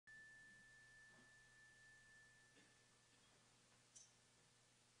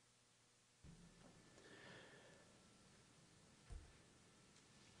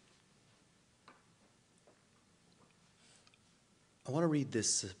I want to read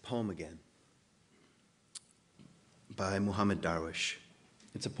this poem again by Muhammad Darwish.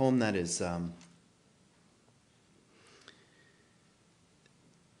 It's a poem that is, I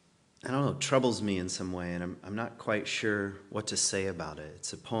don't know, troubles me in some way, and I'm not quite sure what to say about it.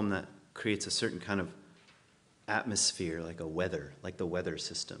 It's a poem that creates a certain kind of atmosphere, like the weather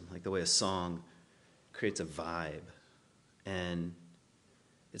system, like the way a song creates a vibe. And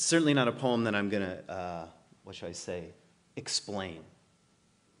it's certainly not a poem that I'm going to, explain.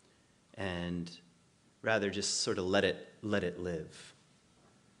 And rather just sort of let it live.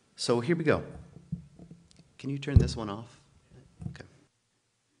 So here we go. Can you turn this one off? Okay.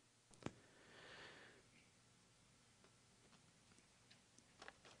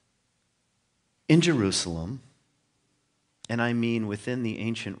 In Jerusalem, and I mean within the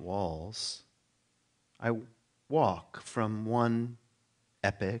ancient walls, I walk from one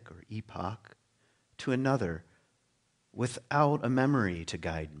epic or epoch to another without a memory to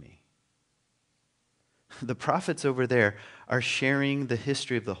guide me. The prophets over there are sharing the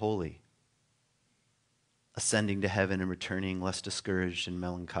history of the holy, ascending to heaven and returning less discouraged and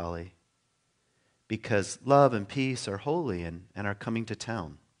melancholy, because love and peace are holy and are coming to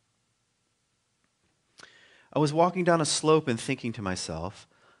town. I was walking down a slope and thinking to myself,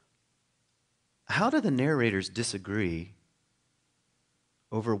 how do the narrators disagree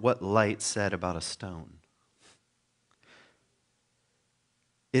over what light said about a stone?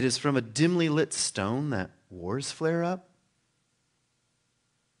 It is from a dimly lit stone that wars flare up.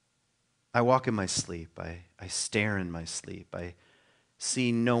 I walk in my sleep. I stare in my sleep. I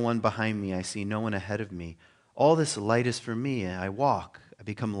see no one behind me. I see no one ahead of me. All this light is for me. I walk. I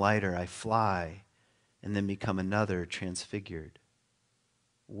become lighter. I fly and then become another transfigured.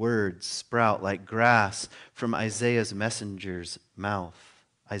 Words sprout like grass from Isaiah's messenger mouth.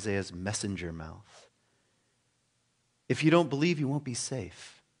 If you don't believe, you won't be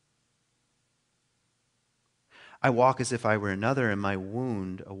safe. I walk as if I were another, and my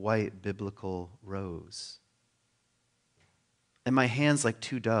wound a white biblical rose. And my hands like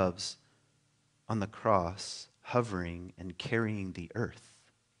two doves on the cross, hovering and carrying the earth.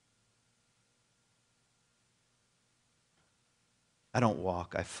 I don't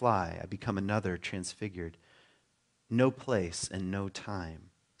walk, I fly, I become another transfigured. No place and no time.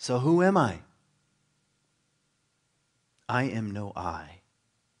 So who am I? I am no I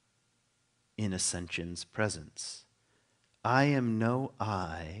in ascension's presence. I am no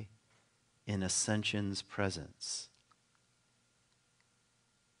I in ascension's presence.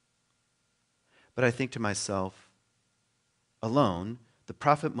 But I think to myself, alone, the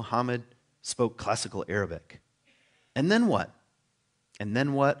Prophet Muhammad spoke classical Arabic. And then what? And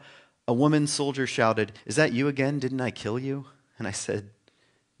then what? A woman soldier shouted, "Is that you again? Didn't I kill you?" And I said,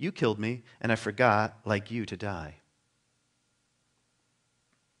 "You killed me, and I forgot, like you, to die."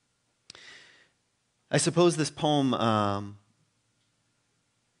 I suppose this poem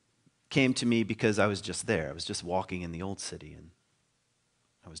came to me because I was just there. I was just walking in the old city, and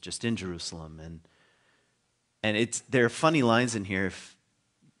I was just in Jerusalem. And there are funny lines in here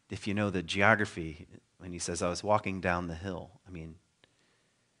if you know the geography, when he says, I was walking down the hill. I mean,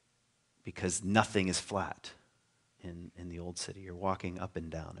 because nothing is flat in the old city. You're walking up and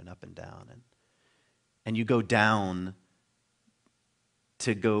down and up and down. And you go down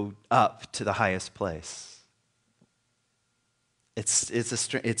to go up to the highest place. It's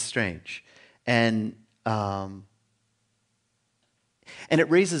strange. And it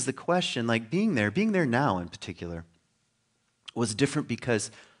raises the question, like being there now in particular, was different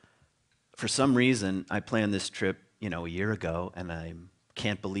because for some reason I planned this trip, a year ago, and I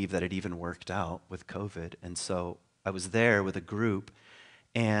can't believe that it even worked out with COVID. And so I was there with a group,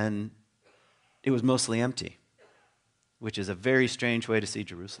 and it was mostly empty, which is a very strange way to see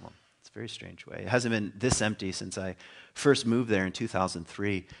Jerusalem. It's a very strange way. It hasn't been this empty since I first moved there in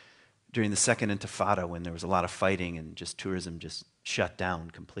 2003 during the Second Intifada, when there was a lot of fighting and just tourism just shut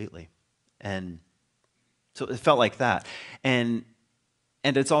down completely. And so it felt like that. And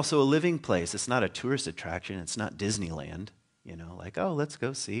it's also a living place. It's not a tourist attraction. It's not Disneyland, like, oh, let's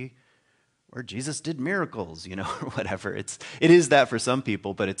go see where Jesus did miracles, or whatever. It is that for some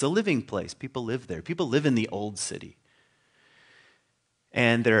people, but it's a living place. People live there. People live in the old city.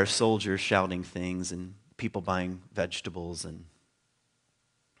 And there are soldiers shouting things and people buying vegetables. And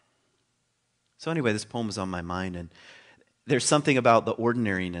so anyway, this poem was on my mind, and there's something about the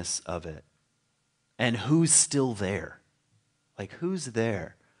ordinariness of it. And who's still there? Like, who's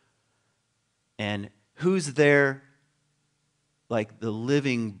there? And who's there, like the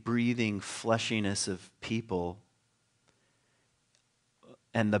living, breathing fleshiness of people,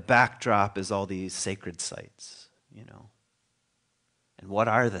 and the backdrop is all these sacred sites, what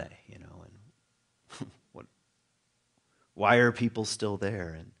are they, and why are people still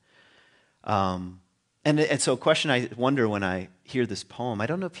there? And so a question I wonder when I hear this poem, I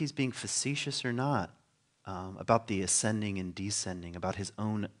don't know if he's being facetious or not, about the ascending and descending, about his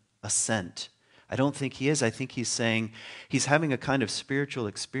own ascent. I don't think he is. I think he's saying he's having a kind of spiritual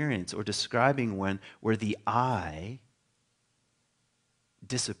experience, or describing where the I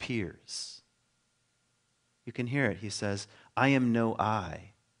disappears. You can hear it. He says, I am no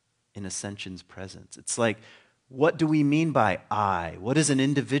I in ascension's presence. It's like, what do we mean by I? What is an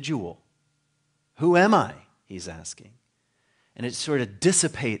individual? Who am I? He's asking. And it sort of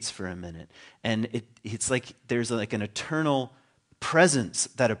dissipates for a minute. And it's like there's like an eternal presence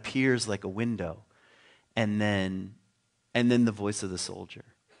that appears like a window. And then the voice of the soldier.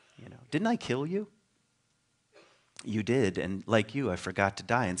 Didn't I kill you? You did. And like you, I forgot to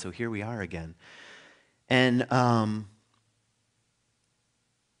die. And so here we are again. And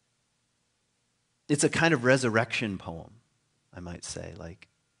it's a kind of resurrection poem, I might say. Like,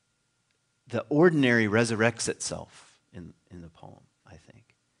 the ordinary resurrects itself in the poem, I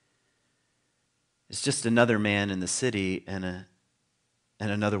think. It's just another man in the city and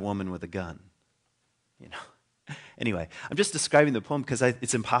another woman with a gun. Anyway, I'm just describing the poem because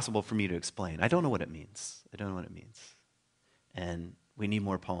it's impossible for me to explain. I don't know what it means. And we need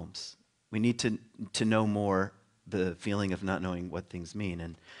more poems. We need to know more the feeling of not knowing what things mean.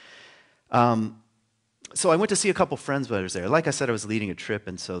 And so I went to see a couple friends when I was there. Like I said, I was leading a trip,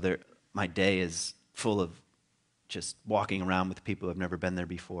 and so my day is full of just walking around with people who have never been there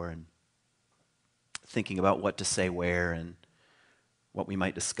before and thinking about what to say where and what we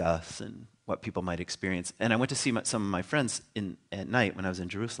might discuss and what people might experience. And I went to see some of my friends at night when I was in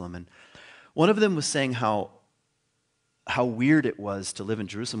Jerusalem, and one of them was saying how weird it was to live in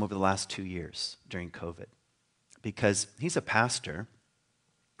Jerusalem over the last 2 years during COVID, because he's a pastor,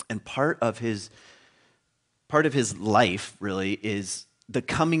 and part of his life really is the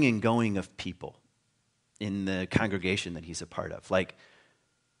coming and going of people in the congregation that he's a part of, like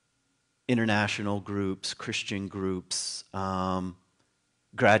international groups, Christian groups,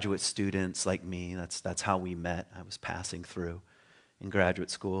 graduate students like me. That's how we met. I was passing through in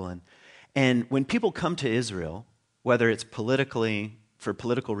graduate school. And when people come to Israel, whether it's for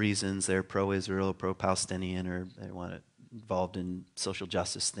political reasons, they're pro-Israel, pro-Palestinian, or they want to involved in social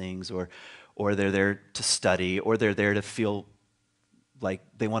justice things, or they're there to study, or they're there to feel like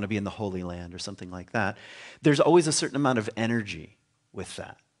they want to be in the Holy Land or something like that, there's always a certain amount of energy with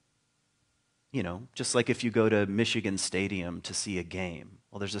that. Just like if you go to Michigan Stadium to see a game,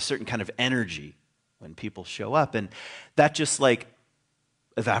 well, there's a certain kind of energy when people show up, and that just like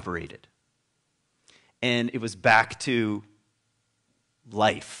evaporated. And it was back to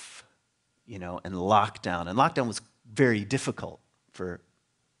life, and lockdown. And lockdown was very difficult for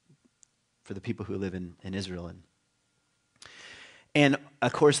the people who live in Israel. And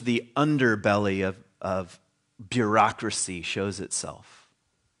of course, the underbelly of bureaucracy shows itself.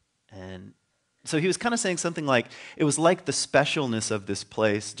 And so he was kind of saying something like, it was like the specialness of this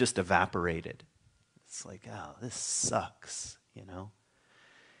place just evaporated. It's like, oh, this sucks,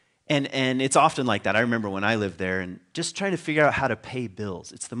 And it's often like that. I remember when I lived there and just trying to figure out how to pay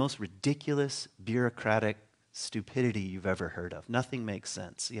bills. It's the most ridiculous, bureaucratic stupidity you've ever heard of. Nothing makes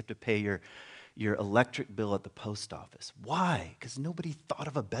sense. You have to pay your electric bill at the post office. Why? Because nobody thought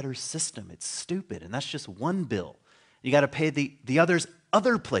of a better system. It's stupid, and that's just one bill. You got to pay the others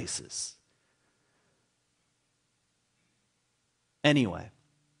other places. Anyway,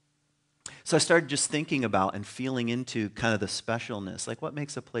 so I started just thinking about and feeling into kind of the specialness, like what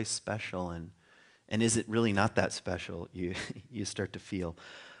makes a place special, and is it really not that special? You start to feel.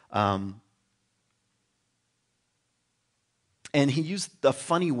 And he used a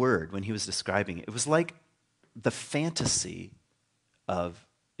funny word when he was describing it. It was like the fantasy of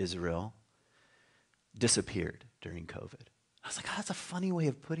Israel disappeared during COVID. I was like, oh, that's a funny way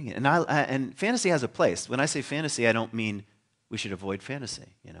of putting it. And fantasy has a place. When I say fantasy, I don't mean we should avoid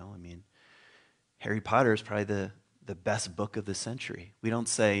fantasy. I mean, Harry Potter is probably the best book of the century. We don't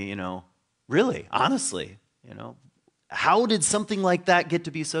say, really, honestly, how did something like that get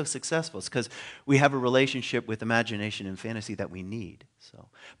to be so successful? It's because we have a relationship with imagination and fantasy that we need.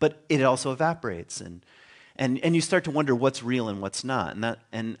 But it also evaporates, and you start to wonder what's real and what's not.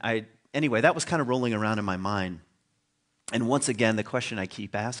 Anyway, that was kind of rolling around in my mind. And once again, the question I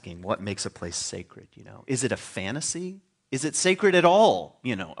keep asking: what makes a place sacred? Is it a fantasy? Is it sacred at all?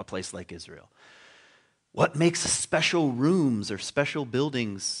 A place like Israel. What makes special rooms or special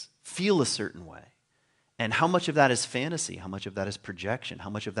buildings feel a certain way? And how much of that is fantasy? How much of that is projection? How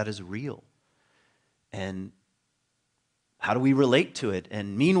much of that is real? And how do we relate to it?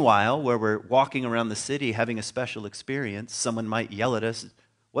 And meanwhile, where we're walking around the city having a special experience, someone might yell at us,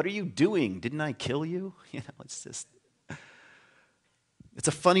 "What are you doing? Didn't I kill you?" It's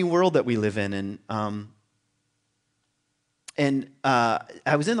a funny world that we live in. And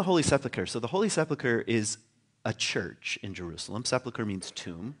I was in the Holy Sepulcher. So the Holy Sepulcher is a church in Jerusalem. Sepulcher means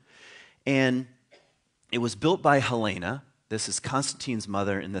tomb. And it was built by Helena. This is Constantine's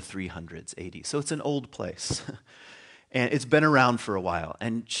mother in the 300s AD. So it's an old place. And it's been around for a while.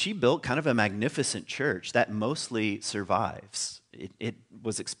 And she built kind of a magnificent church that mostly survives. It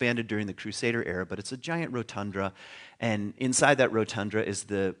was expanded during the Crusader era, but it's a giant rotunda. And inside that rotunda is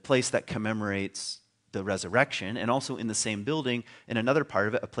the place that commemorates the resurrection, and also in the same building, in another part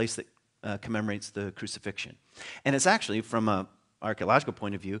of it, a place that commemorates the crucifixion. And it's actually, from an archaeological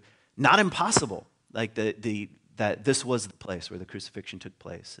point of view, not impossible, like that this was the place where the crucifixion took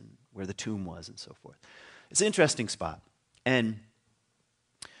place and where the tomb was and so forth. It's an interesting spot. And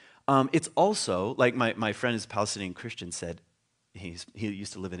it's also, like my friend is a Palestinian Christian said, he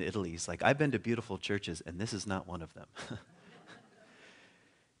used to live in Italy. He's like, I've been to beautiful churches, and this is not one of them.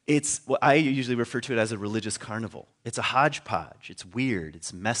 It's what I usually refer to it as a religious carnival. It's a hodgepodge. It's weird.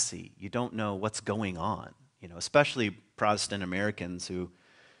 It's messy. You don't know what's going on, especially Protestant Americans who,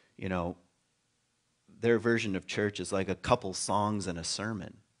 their version of church is like a couple songs and a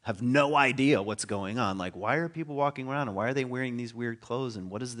sermon. Have no idea what's going on. Like, why are people walking around, and why are they wearing these weird clothes,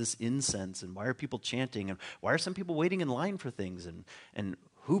 and what is this incense, and why are people chanting, and why are some people waiting in line for things, and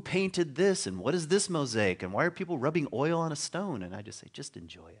who painted this, and what is this mosaic, and why are people rubbing oil on a stone? And I just say, just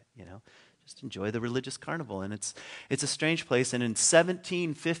enjoy it, just enjoy the religious carnival. And it's a strange place. And in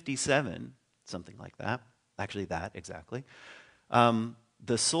 1757, something like that, actually that exactly, the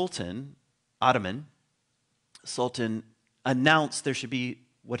Ottoman Sultan announced there should be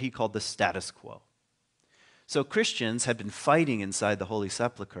what he called the status quo. So Christians had been fighting inside the Holy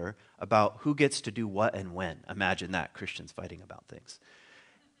Sepulcher about who gets to do what and when. Imagine that, Christians fighting about things.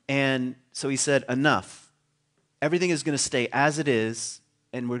 And so he said, enough. Everything is going to stay as it is,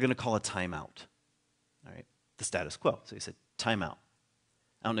 and we're going to call a timeout. All right, the status quo. So he said, timeout.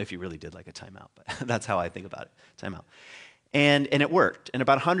 I don't know if he really did like a timeout, but that's how I think about it, timeout. And it worked. And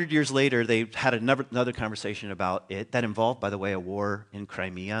about 100 years later, they had another conversation about it that involved, by the way, a war in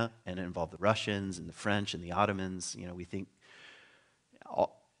Crimea, and it involved the Russians and the French and the Ottomans.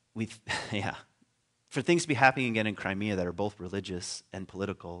 For things to be happening again in Crimea that are both religious and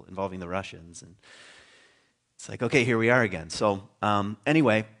political, involving the Russians. And it's like, okay, here we are again. So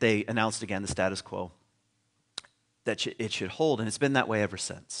anyway, they announced again the status quo, that it should hold, and it's been that way ever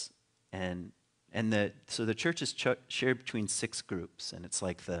since. So the church is shared between 6 groups, and it's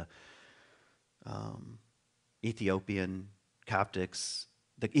like the Ethiopian Coptics,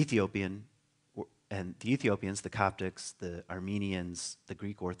 the Ethiopians, the Coptics, the Armenians, the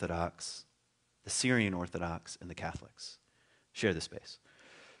Greek Orthodox, the Syrian Orthodox, and the Catholics share the space.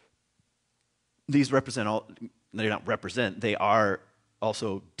 These they are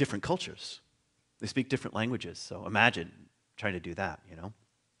also different cultures. They speak different languages, so imagine trying to do that,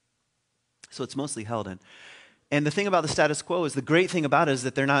 So it's mostly held in. And the thing about the status quo is, the great thing about it is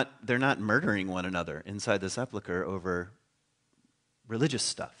that they're not murdering one another inside the sepulcher over religious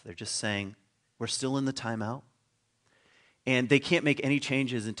stuff. They're just saying, we're still in the timeout. And they can't make any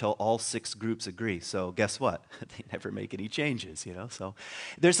changes until all 6 groups agree. So guess what? They never make any changes, So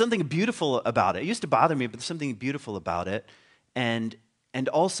there's something beautiful about it. It used to bother me, but there's something beautiful about it. And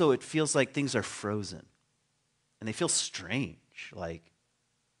also it feels like things are frozen. And they feel strange,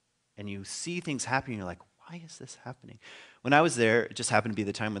 and you see things happening, you're like, why is this happening? When I was there, it just happened to be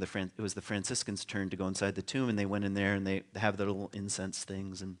the time when it was the Franciscans' turn to go inside the tomb, and they went in there, and they have their little incense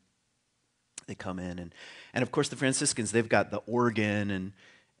things, and they come in. And of course, the Franciscans, they've got the organ,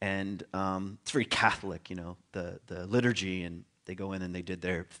 and it's very Catholic, the liturgy, and they go in and they did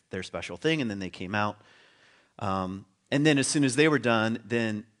their special thing, and then they came out. And then as soon as they were done,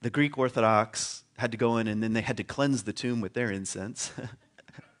 then the Greek Orthodox had to go in, and then they had to cleanse the tomb with their incense.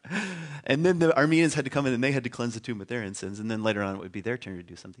 And then the Armenians had to come in, and they had to cleanse the tomb with their incense. And then later on, it would be their turn to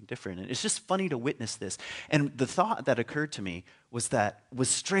do something different. And it's just funny to witness this. And the thought that occurred to me was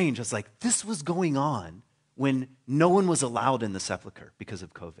strange. I was like, this was going on when no one was allowed in the sepulcher because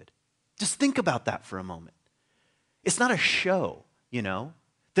of COVID. Just think about that for a moment. It's not a show,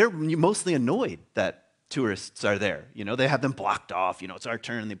 They're mostly annoyed that tourists are there. They have them blocked off. It's our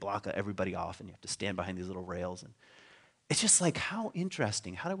turn, and they block everybody off, and you have to stand behind these little rails. And it's just like, how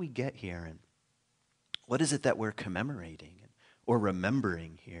interesting. How do we get here? And what is it that we're commemorating or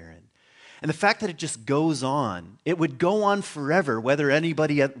remembering here? And the fact that it just goes on, it would go on forever whether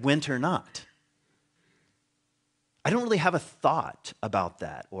anybody went or not. I don't really have a thought about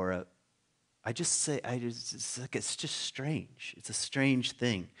that, it's just strange. It's a strange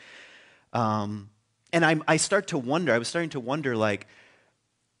thing. And I start to wonder, I was starting to wonder, like,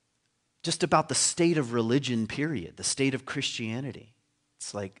 just about the state of religion, period, the state of Christianity.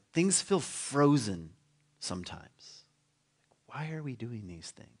 It's like things feel frozen sometimes. Why are we doing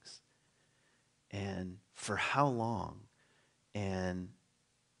these things? And for how long? And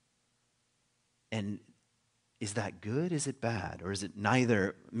is that good? Is it bad? Or is it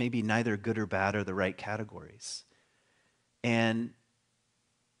neither, maybe neither good or bad are the right categories? And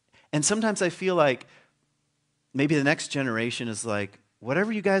sometimes I feel like maybe the next generation is like,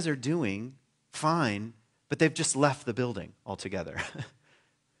 whatever you guys are doing, fine, but they've just left the building altogether.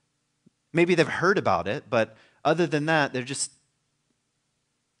 Maybe they've heard about it, but other than that, they're just,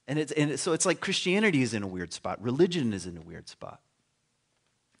 so it's like Christianity is in a weird spot. Religion is in a weird spot.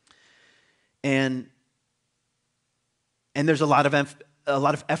 And there's a lot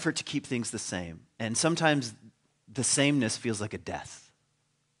of effort to keep things the same. And sometimes the sameness feels like a death.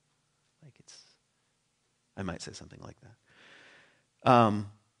 I might say something like that.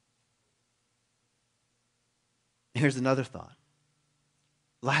 Here's another thought.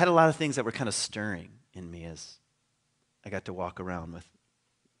 I had a lot of things that were kind of stirring in me as I got to walk around with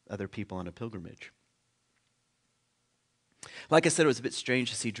other people on a pilgrimage. Like I said, it was a bit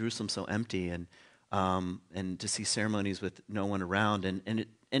strange to see Jerusalem so empty and to see ceremonies with no one around. And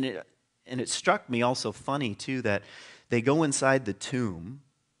it struck me also funny too that they go inside the tomb.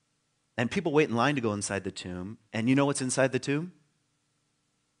 And people wait in line to go inside the tomb. And you know what's inside the tomb?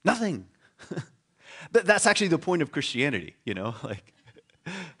 Nothing. That's actually the point of Christianity, you know? Like,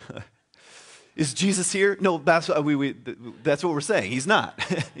 is Jesus here? No, that's what we're saying. He's not.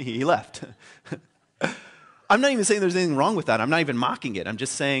 He left. I'm not even saying there's anything wrong with that. I'm not even mocking it. I'm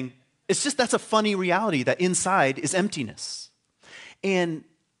just saying that's a funny reality that inside is emptiness. And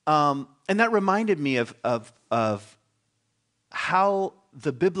that reminded me of how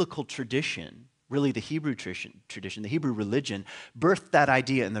the biblical tradition, really the Hebrew tradition, the Hebrew religion, birthed that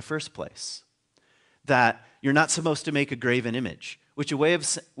idea in the first place. That you're not supposed to make a graven image, which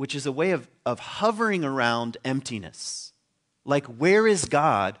is a way of hovering around emptiness. Like, where is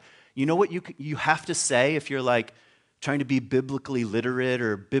God? You know what you have to say if you're like trying to be biblically literate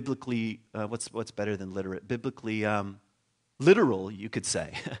or biblically, what's better than literate? Biblically literal, you could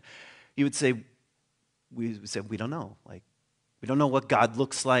say. You would say, we don't know. Like, we don't know what God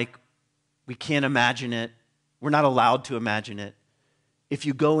looks like. We can't imagine it. We're not allowed to imagine it. If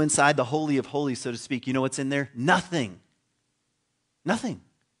you go inside the Holy of Holies, so to speak, you know what's in there? Nothing. Nothing.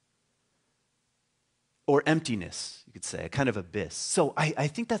 Or emptiness, you could say, a kind of abyss. So I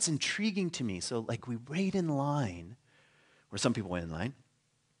think that's intriguing to me. So like we wait in line, or some people wait in line,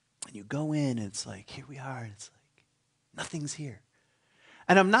 and you go in and it's like, here we are, and it's like, nothing's here.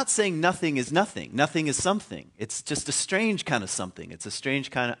 And I'm not saying nothing is nothing. Nothing is something. It's just a strange kind of something. It's a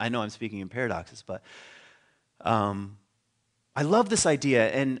strange kind of, I know I'm speaking in paradoxes, but I love this idea.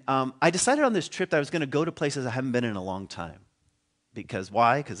 And I decided on this trip that I was going to go to places I haven't been in a long time. Because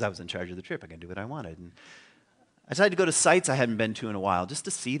why? Because I was in charge of the trip. I could do what I wanted. And I decided to go to sites I hadn't been to in a while just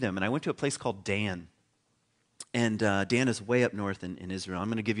to see them. And I went to a place called Dan. And Dan is way up north in Israel. I'm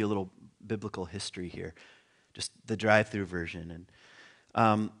going to give you a little biblical history here, just the drive-through version.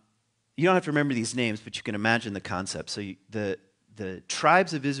 And you don't have to remember these names, but you can imagine the concept. So the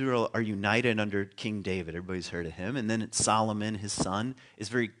tribes of Israel are united under King David. Everybody's heard of him. And then Solomon, his son, is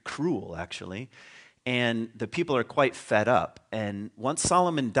very cruel, actually. And the people are quite fed up. And once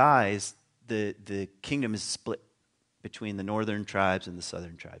Solomon dies, the kingdom is split between the northern tribes and the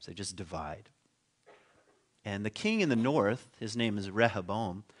southern tribes. They just divide. And the king in the north, his name is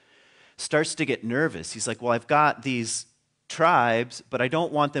Rehoboam, starts to get nervous. He's like, well, I've got these tribes, but I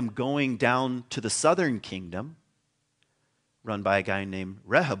don't want them going down to the southern kingdom, run by a guy named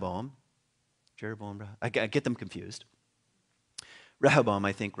Rehoboam. I get them confused. Rehoboam,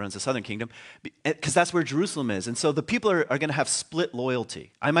 I think, runs the southern kingdom, because that's where Jerusalem is. And so the people are going to have split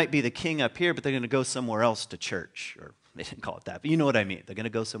loyalty. I might be the king up here, but they're going to go somewhere else to church. Or they didn't call it that, but you know what I mean. They're going to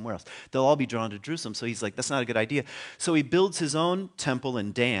go somewhere else. They'll all be drawn to Jerusalem. So he's like, that's not a good idea. So he builds his own temple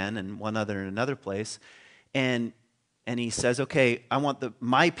in Dan and one other in another place. And he says, okay, I want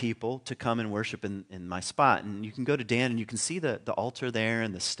my people to come and worship in my spot. And you can go to Dan and you can see the altar there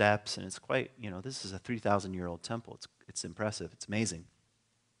and the steps. And it's quite, this is a 3,000-year-old temple. It's impressive. It's amazing.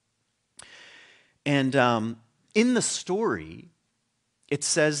 And in the story, it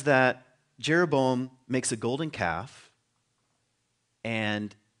says that Jeroboam makes a golden calf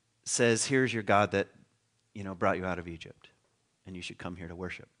and says, here's your God that, brought you out of Egypt, and you should come here to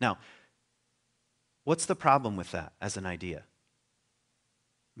worship. Now, What's the problem with that as an idea?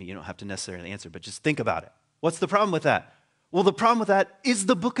 I mean, you don't have to necessarily answer, but just think about it. What's the problem with that? Well, the problem with that is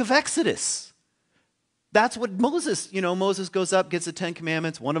the book of Exodus. That's what Moses goes up, gets the 10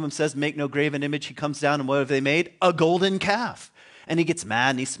 Commandments. One of them says, make no graven image. He comes down, and what have they made? A golden calf. And he gets mad,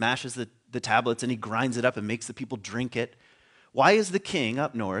 and he smashes the tablets, and he grinds it up and makes the people drink it. Why is the king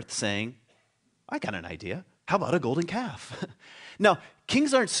up north saying, I got an idea. How about a golden calf? Now,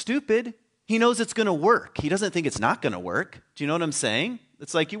 kings aren't stupid. He knows it's going to work. He doesn't think it's not going to work. Do you know what I'm saying?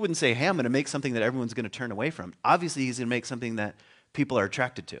 It's like you wouldn't say, hey, I'm going to make something that everyone's going to turn away from. Obviously, he's going to make something that people are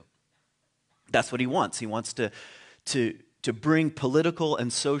attracted to. That's what he wants. He wants to bring political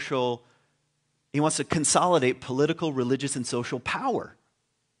and social, he wants to consolidate political, religious, and social power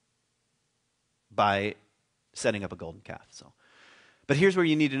by setting up a golden calf. But here's where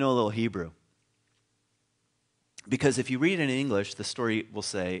you need to know a little Hebrew. Because if you read it in English, the story will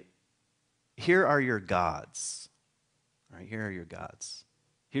say, here are your gods. All right, here are your gods.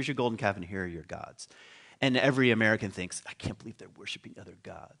 Here's your golden calf, and here are your gods. And every American thinks, I can't believe they're worshiping other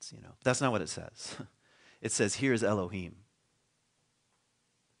gods. That's not what it says. It says, here's Elohim.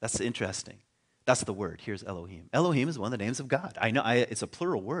 That's interesting. That's the word. Here's Elohim. Elohim is one of the names of God. I know it's a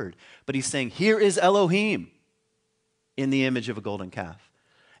plural word, but he's saying, here is Elohim in the image of a golden calf.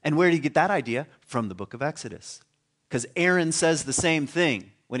 And where did he get that idea? From the book of Exodus. Because Aaron says the same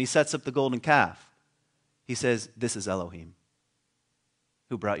thing when he sets up the golden calf. He says, this is Elohim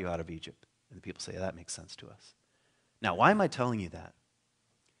who brought you out of Egypt. And the people say, that makes sense to us. Now, why am I telling you that?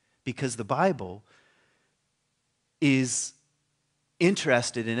 Because the Bible is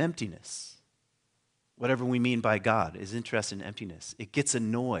interested in emptiness. Whatever we mean by God is interested in emptiness. It gets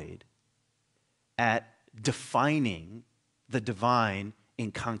annoyed at defining the divine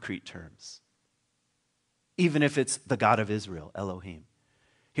in concrete terms. Even if it's the God of Israel, Elohim.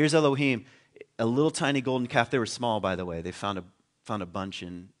 Here's Elohim, a little tiny golden calf. They were small, by the way. They found a bunch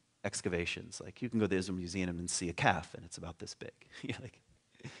in excavations. Like, you can go to the Israel Museum and see a calf, and it's about this big. You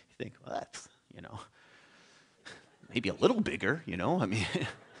think, well, that's, maybe a little bigger, I mean.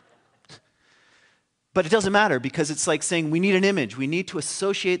 But it doesn't matter, because it's like saying we need an image. We need to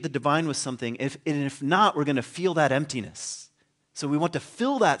associate the divine with something. If not, we're going to feel that emptiness. So we want to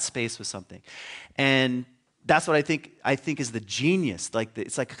fill that space with something. And that's what I think is the genius.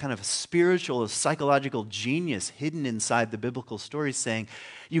 It's like a kind of a spiritual, psychological genius hidden inside the biblical stories, saying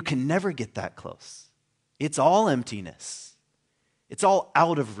you can never get that close. It's all emptiness. It's all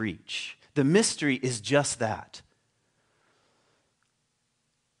out of reach. The mystery is just that.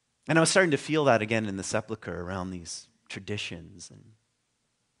 And I was starting to feel that again in the Sepulcher around these traditions and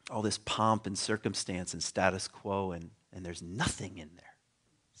all this pomp and circumstance and status quo, and there's nothing in there.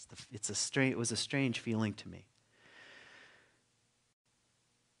 It was a strange feeling to me.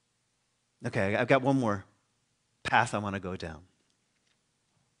 Okay, I've got one more path I want to go down.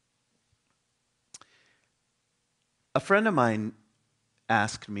 A friend of mine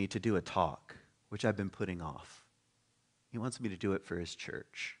asked me to do a talk, which I've been putting off. He wants me to do it for his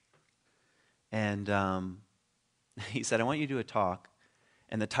church. And he said, I want you to do a talk,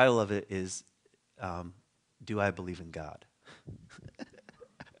 and the title of it is, Do I Believe in God?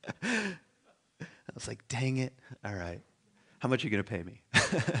 I was like, dang it. All right. How much are you going to pay me?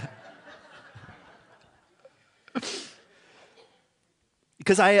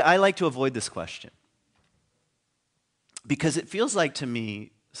 Because I like to avoid this question. Because it feels like to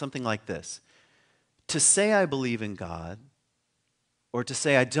me something like this. To say I believe in God or to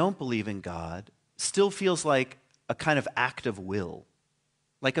say I don't believe in God still feels like a kind of act of will.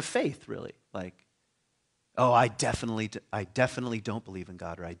 Like a faith, really. Like, oh, I definitely don't believe in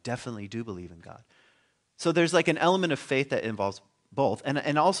God, or I definitely do believe in God. So there's like an element of faith that involves both.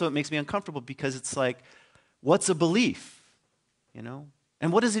 And also it makes me uncomfortable because it's like, what's a belief? And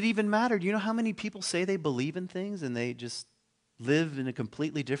what does it even matter? Do you know how many people say they believe in things and they just live in a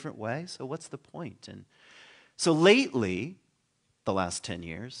completely different way? So what's the point? And so lately, the last 10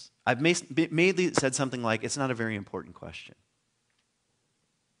 years, I've mainly said something like, it's not a very important question.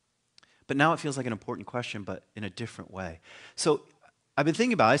 But now it feels like an important question, but in a different way. So I've been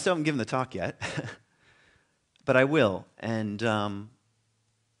thinking about it. I still haven't given the talk yet, but I will. And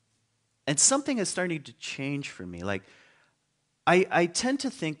something is starting to change for me. Like, I tend to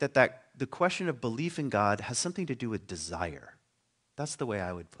think that the question of belief in God has something to do with desire. That's the way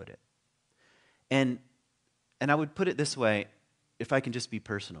I would put it. And I would put it this way, if I can just be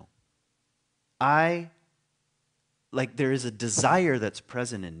personal. There is a desire that's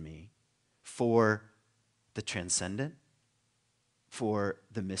present in me for the transcendent, for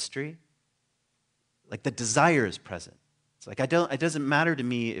the mystery. Like, the desire is present. It's like it doesn't matter to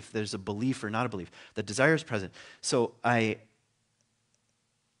me if there's a belief or not a belief. The desire is present. So how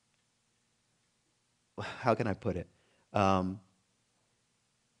can I put it?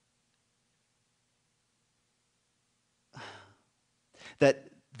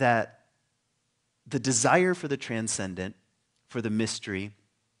 That the desire for the transcendent, for the mystery,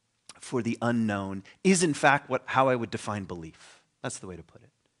 for the unknown is in fact how I would define belief. That's the way to put it.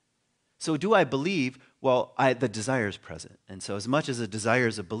 So do I believe? Well, the desire is present. And so as much as a desire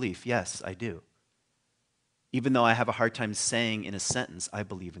is a belief, yes, I do. Even though I have a hard time saying in a sentence, I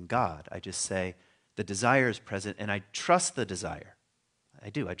believe in God, I just say the desire is present and I trust the desire. I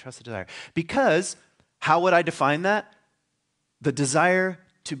do, I trust the desire. Because how would I define that? The desire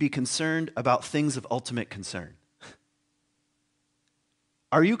to be concerned about things of ultimate concern.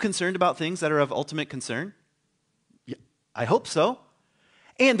 Are you concerned about things that are of ultimate concern? Yeah, I hope so.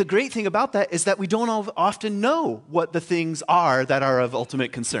 And the great thing about that is that we don't often know what the things are that are of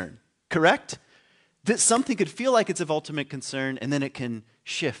ultimate concern, correct? That something could feel like it's of ultimate concern, and then it can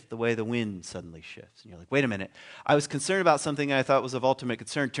shift the way the wind suddenly shifts. And you're like, wait a minute, I was concerned about something I thought was of ultimate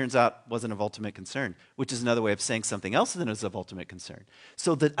concern. Turns out wasn't of ultimate concern, which is another way of saying something else that is of ultimate concern.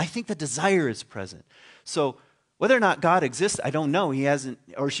 So I think the desire is present. So whether or not God exists, I don't know. He hasn't,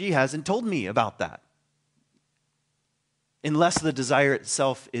 or she hasn't told me about that. Unless the desire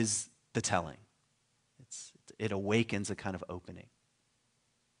itself is the telling. It awakens a kind of opening.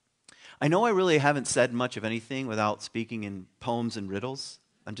 I know I really haven't said much of anything without speaking in poems and riddles.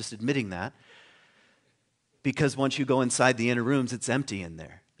 I'm just admitting that. Because once you go inside the inner rooms, it's empty in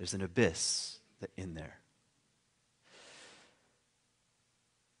there. There's an abyss in there.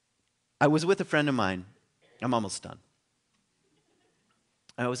 I was with a friend of mine. I'm almost done.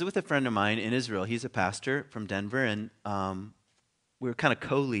 I was with a friend of mine in Israel. He's a pastor from Denver, and we were kind of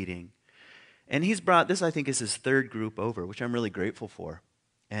co-leading. And he's brought, this I think is his third group over, which I'm really grateful for.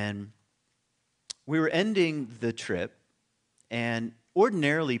 And we were ending the trip, and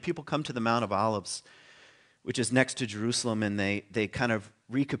ordinarily people come to the Mount of Olives, which is next to Jerusalem, and they kind of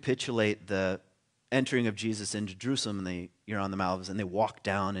recapitulate the entering of Jesus into Jerusalem, and you're on the Mount of Olives, and they walk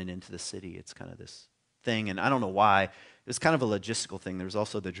down and into the city. It's kind of this thing, and I don't know why. It was kind of a logistical thing. There was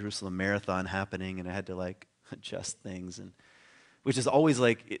also the Jerusalem Marathon happening, and I had to adjust things, and which is always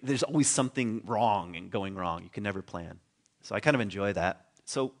there's always something wrong and going wrong. You can never plan. So I kind of enjoy that.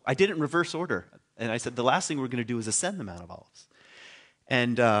 So I did it in reverse order, and I said the last thing we're going to do is ascend the Mount of Olives.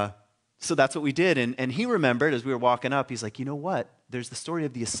 And so that's what we did, and he remembered as we were walking up, he's like, you know what? There's the story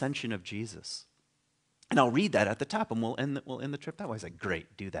of the ascension of Jesus. And I'll read that at the top, and we'll end the trip that way. I was like,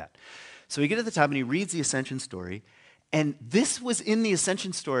 great, do that. So we get to the top, and he reads the ascension story, and this was in the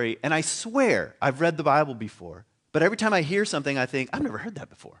ascension story, and I swear I've read the Bible before, but every time I hear something, I think, I've never heard that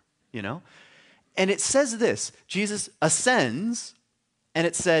before, you know? And it says this, Jesus ascends, and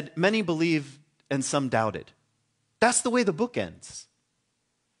it said, many believed and some doubted. That's the way the book ends.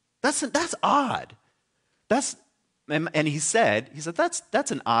 That's odd. And he said,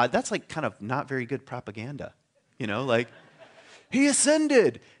 that's an odd, that's kind of not very good propaganda, you know, he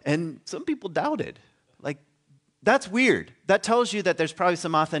ascended, and some people doubted. That's weird. That tells you that there's probably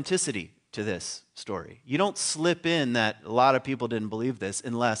some authenticity to this story. You don't slip in that a lot of people didn't believe this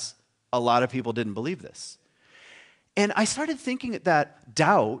unless a lot of people didn't believe this. And I started thinking that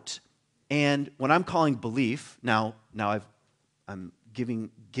doubt, and when I'm calling belief, now I'm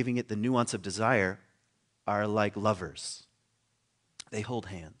giving it the nuance of desire, are like lovers. They hold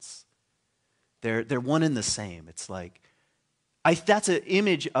hands. They're one and the same. It's that's an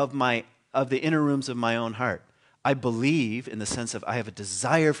image of the inner rooms of my own heart. I believe in the sense of I have a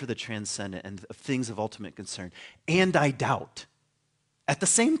desire for the transcendent and of things of ultimate concern, and I doubt at the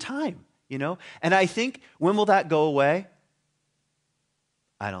same time, you know? And I think, when will that go away?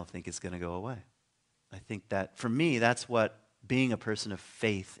 I don't think it's going to go away. I think that, for me, that's what being a person of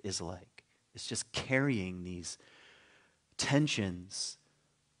faith is like. It's just carrying these tensions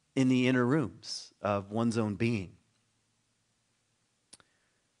in the inner rooms of one's own being.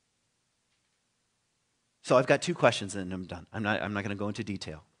 So I've got two questions and I'm done. I'm not going to go into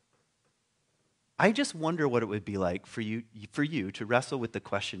detail. I just wonder what it would be like for you to wrestle with the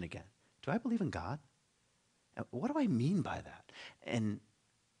question again. Do I believe in God? What do I mean by that? And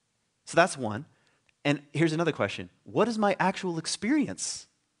so that's one. And here's another question. What is my actual experience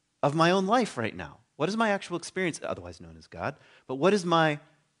of my own life right now? What is my actual experience, otherwise known as God? But what is my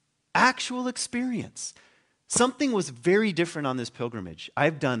actual experience? Something was very different on this pilgrimage.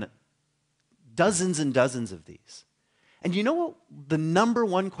 I've done dozens and dozens of these. And you know what? The number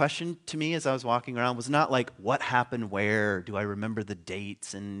one question to me as I was walking around was not like, what happened where? Do I remember the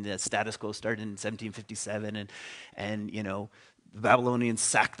dates? And the status quo started in 1757, and the Babylonians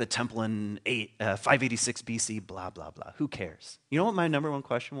sacked the temple in 586 BC, blah, blah, blah. Who cares? You know what my number one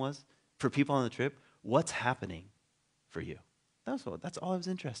question was for people on the trip? What's happening for you? That's all I was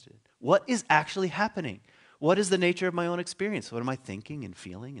interested in. What is actually happening? What is the nature of my own experience? What am I thinking and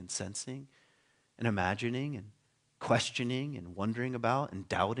feeling and sensing and imagining and questioning and wondering about and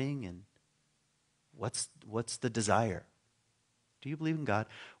doubting? And what's the desire? Do you believe in God?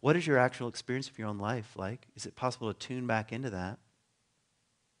 What is your actual experience of your own life like? Is it possible to tune back into that?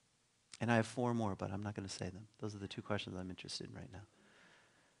 And I have 4 more, but I'm not going to say them. Those are the 2 questions I'm interested in right now.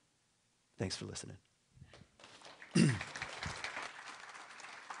 Thanks for listening.